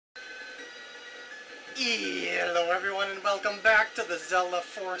Hello everyone and welcome back to the Zelda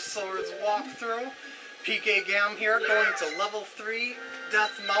 4 Swords walkthrough. PkGam here, going to level 3,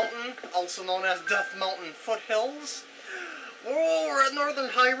 Death Mountain, also known as Death Mountain Foothills. Oh, we're at Northern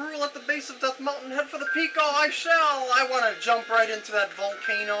Hyrule at the base of Death Mountain. Head for the peak. Oh, I shall! I want to jump right into that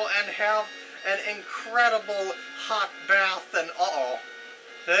volcano and have an incredible hot bath and uh-oh.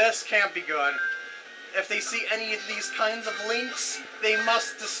 This can't be good. If they see any of these kinds of links, they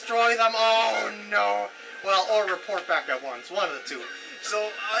must destroy them. Oh no! Well, or report back at once. One of the two. So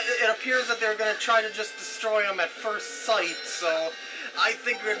it appears that they're going to try to just destroy them at first sight. So I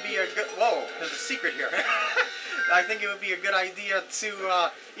think it would be a good. Whoa! There's a secret here. I think it would be a good idea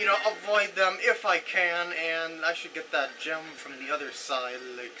to, avoid them if I can. And I should get that gem from the other side.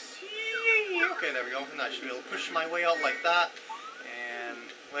 Like, okay, there we go. And I should be able to push my way out like that. And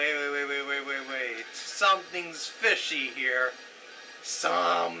wait. Something's fishy here.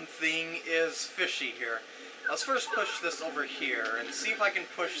 Something is fishy here. Let's first push this over here and see if I can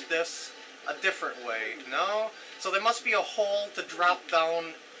push this a different way. No? So there must be a hole to drop down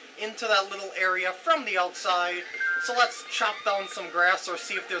into that little area from the outside. So let's chop down some grass or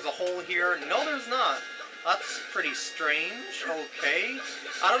see if there's a hole here. No, there's not. That's pretty strange. Okay.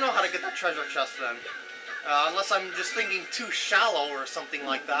 I don't know how to get the treasure chest then. Unless I'm just thinking too shallow or something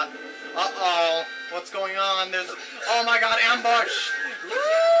like that. Uh-oh. What's going on? Oh my god, ambush!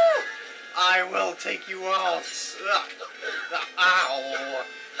 Woo! I will take you out. Ow.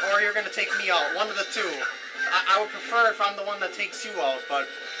 Or you're gonna take me out. One of the two. I would prefer if I'm the one that takes you out, but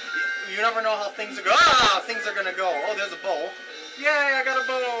you never know how things are things are gonna go. Oh, there's a bow. Yay, I got a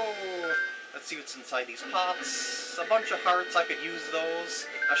bow! Let's see what's inside these pots. A bunch of hearts, I could use those.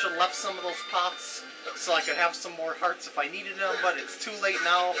 I should have left some of those pots so I could have some more hearts if I needed them, but it's too late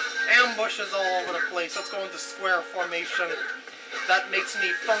now. Ambushes all over the place. Let's go into square formation. That makes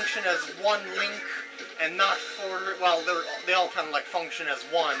me function as one link and not four. Well, they all kind of like function as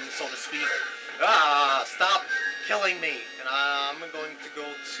one, so to speak. Stop killing me. And I'm going to go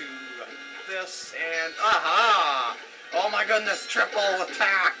to this and aha! Oh my goodness, triple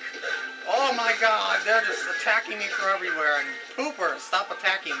attack! Oh my god, they're just attacking me from everywhere, and Pooper, stop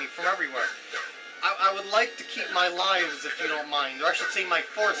attacking me from everywhere. I would like to keep my lives, if you don't mind, or I should say my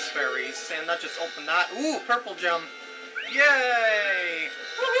force fairies, and not just open that. Ooh, purple gem. Yay!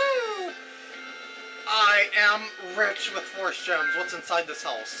 Woohoo! I am rich with force gems. What's inside this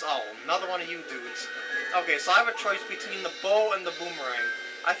house? Oh, another one of you dudes. Okay, so I have a choice between the bow and the boomerang.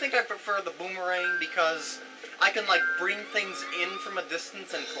 I think I prefer the boomerang because I can, like, bring things in from a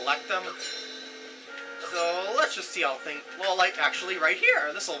distance and collect them. So, let's just see how things... Well, like, actually, right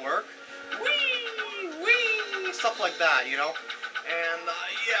here. This'll work. Whee! Stuff like that, you know? And,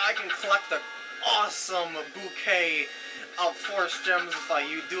 yeah, I can collect an awesome bouquet of force gems if I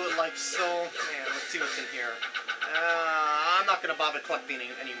do it like so. Man, let's see what's in here. I'm not going to bother collecting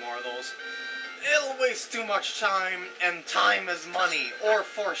any more of those. It'll waste too much time, and time is money. Or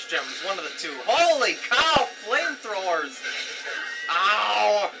force gems, one of the two. Holy cow, flamethrowers!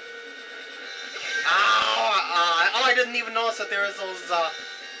 Ow! Ow! Oh, I didn't even notice that there was those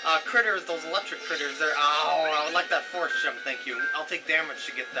critters, those electric critters there. Ow! I would like that force gem, thank you. I'll take damage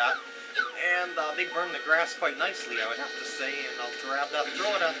to get that. And they burn the grass quite nicely, I would have to say. And I'll grab that,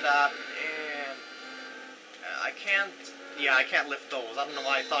 throw it at that, and I can't... Yeah, I can't lift those. I don't know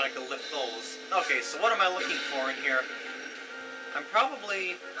why I thought I could lift those. Okay, so what am I looking for in here? I'm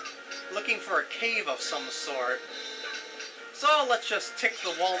probably looking for a cave of some sort. So let's just tick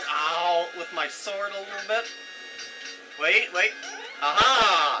the walls out with my sword a little bit. Wait.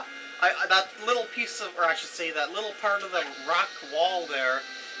 Aha! That little piece of, or I should say that little part of the rock wall there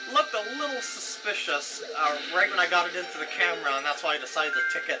looked a little suspicious right when I got it into the camera, and that's why I decided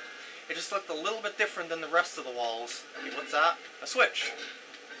to tick it. It just looked a little bit different than the rest of the walls. Okay, what's that? A switch.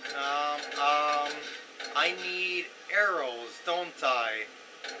 I need arrows, don't I?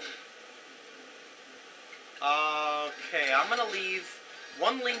 Okay, I'm gonna leave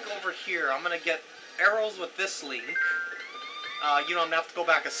one link over here. I'm gonna get arrows with this link. You know, I'm gonna have to go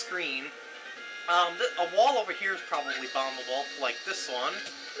back a screen. A wall over here is probably bombable, like this one,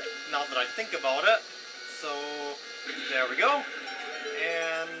 now that I think about it. So, there we go.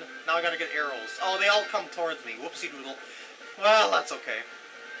 And now I gotta get arrows. Oh, they all come towards me. Whoopsie doodle. Well, that's okay.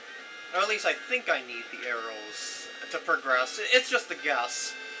 Or at least I think I need the arrows to progress. It's just a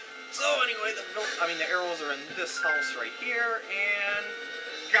guess. So anyway, the arrows are in this house right here, and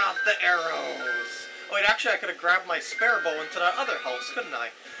got the arrows. Oh, wait, actually I could have grabbed my spare bow into that other house, couldn't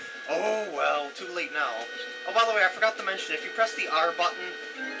I? Oh well, too late now. Oh, by the way, I forgot to mention, if you press the R button,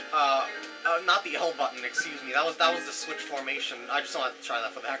 Not the L button, excuse me. That was the switch formation. I just wanted to try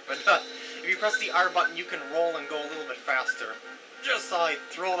that for the heck. But if you press the R button, you can roll and go a little bit faster. Just so I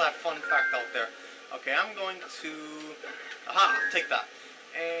throw that fun fact out there. Okay, I'm going to... Aha! Take that.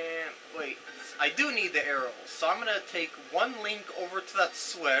 And, wait. I do need the arrows. So I'm going to take one link over to that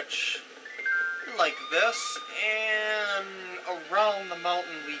switch. Like this. And around the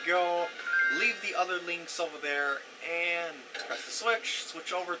mountain we go. Leave the other links over there. And press the switch.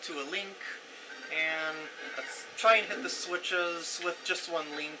 Switch over to a link. And let's try and hit the switches with just one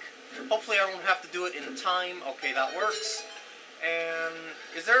link. Hopefully I don't have to do it in time. Okay, that works. And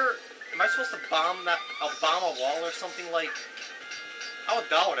is there... Am I supposed to bomb a wall or something like... I would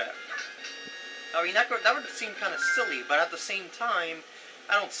doubt it. I mean, that would seem kind of silly, but at the same time,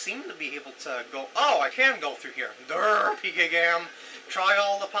 I don't seem to be able to go... Oh, I can go through here. Durr, PkGam. Try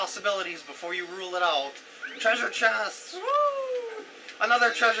all the possibilities before you rule it out. Treasure chest! Woo!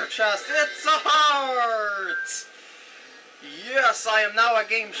 Another treasure chest. It's a heart! Yes, I am now a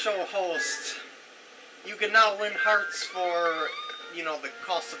game show host. You can now win hearts for, you know, the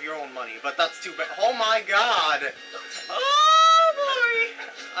cost of your own money, but that's too bad. Oh my god! Oh boy!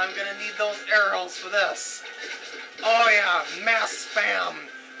 I'm gonna need those arrows for this. Oh yeah, mass spam!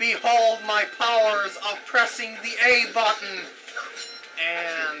 Behold my powers of pressing the A button!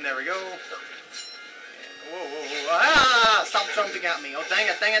 And there we go. Whoa, whoa, whoa. Ah! Stop jumping at me. Oh, dang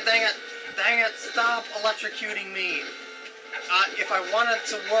it, dang it, dang it! Dang it, stop electrocuting me! If I wanted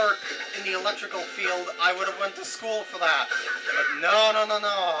to work in the electrical field, I would have went to school for that. But no, no, no, no,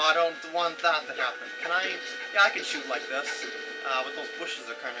 I don't want that to happen. Can I? Yeah, I can shoot like this. But those bushes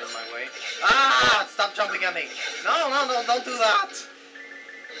are kind of in my way. Ah! Stop jumping at me. No, no, no, don't do that.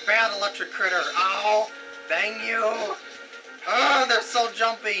 Bad electric critter. Ow! Dang you! Ah, they're so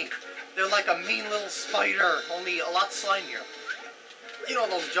jumpy. They're like a mean little spider, only a lot slimier. You know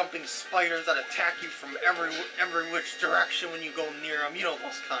those jumping spiders that attack you from every which direction when you go near them? You know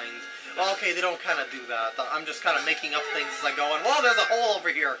those kinds. Well, okay, they don't kind of do that. I'm just kind of making up things as I go. And, whoa, there's a hole over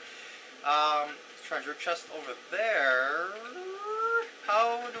here. Treasure chest over there.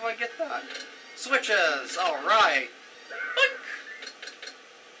 How do I get that? Switches. All right.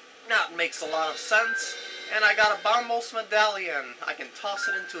 Boink. That makes a lot of sense. And I got a Bombos medallion. I can toss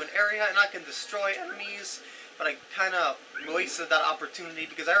it into an area and I can destroy enemies. But I kind of wasted that opportunity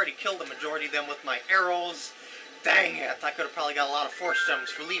because I already killed the majority of them with my arrows. Dang it! I could have probably got a lot of force gems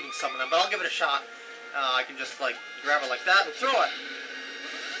for leaving some of them, but I'll give it a shot. I can just, like, grab it like that and throw it.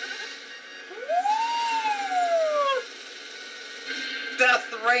 Woo!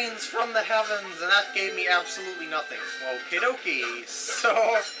 Death rains from the heavens, and that gave me absolutely nothing. Okie dokie.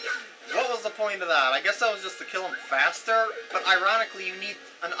 So, what was the point of that? I guess that was just to kill him faster, but ironically you need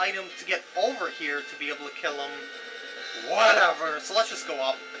an item to get over here to be able to kill him. Whatever, so let's just go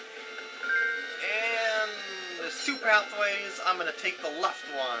up. And there's two pathways. I'm going to take the left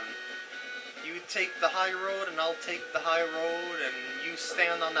one. You take the high road and I'll take the high road, and you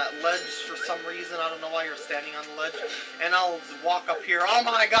stand on that ledge for some reason. I don't know why you're standing on the ledge. And I'll walk up here. Oh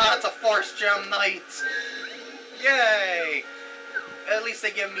my god, it's a Force Gem Knight! Yay! At least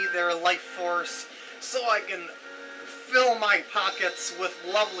they give me their life force so I can fill my pockets with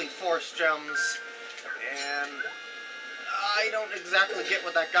lovely force gems. And I don't exactly get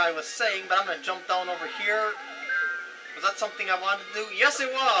what that guy was saying, but I'm going to jump down over here. Was that something I wanted to do? Yes,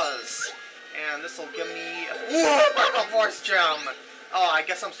 it was! And this will give me a force gem. Oh, I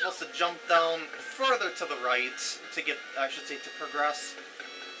guess I'm supposed to jump down further to the right to get, I should say, to progress.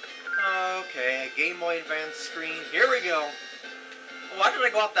 Okay, Game Boy Advance screen. Here we go. Why did I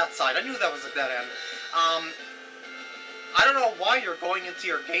go up that side? I knew that was a dead end. I don't know why you're going into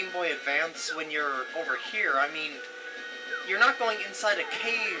your Game Boy Advance when you're over here. I mean, you're not going inside a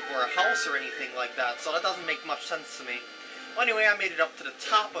cave or a house or anything like that, so that doesn't make much sense to me. Well, anyway, I made it up to the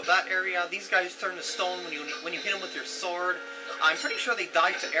top of that area. These guys turn to stone when you hit them with your sword. I'm pretty sure they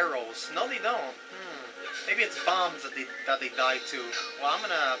die to arrows. No, they don't. Maybe it's bombs that they die to. Well, I'm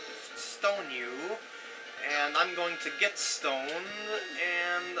gonna stone you. And I'm going to get stoned,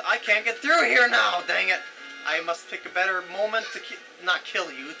 and I can't get through here now, dang it! I must pick a better moment to not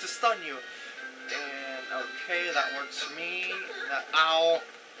kill you, to stun you. And, okay, that works for me. Ow.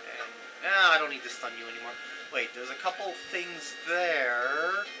 And, I don't need to stun you anymore. Wait, there's a couple things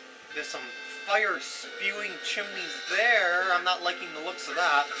there. There's some fire-spewing chimneys there. I'm not liking the looks of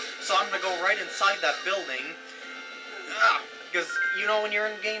that. So I'm going to go right inside that building. Because, you know, when you're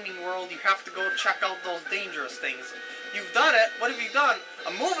in gaming world, you have to go check out those dangerous things. You've done it. What have you done?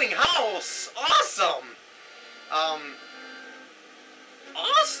 A moving house. Awesome.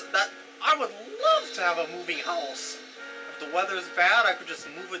 Awesome. I would love to have a moving house. the weather's bad, I could just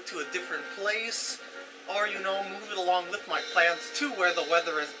move it to a different place. Or, you know, move it along with my plants to where the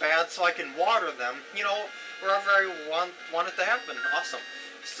weather is bad so I can water them, you know, wherever I want it to happen. Awesome.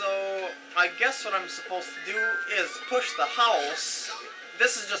 So, I guess what I'm supposed to do is push the house.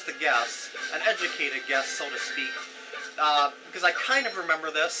 This is just a guess, an educated guess, so to speak. Because I kind of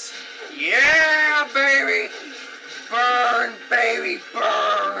remember this. Yeah, baby! Burn, baby,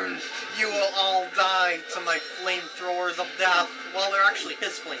 burn! You will all die to my flamethrowers of death. Well, they're actually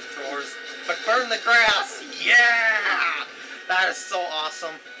his flamethrowers. But burn the grass! Yeah! That is so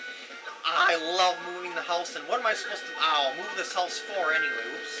awesome. I love moving the house, and what am I supposed to... move this house for anyway?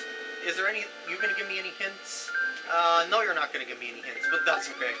 Oops. Is there any... You gonna give me any hints? No, you're not gonna give me any hints, but that's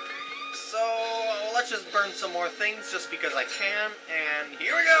okay. So, let's just burn some more things just because I can, and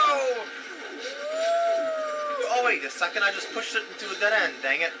here we go! Oh, wait a second, I just pushed it into a dead end,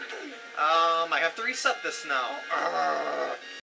 dang it. I have to reset this now.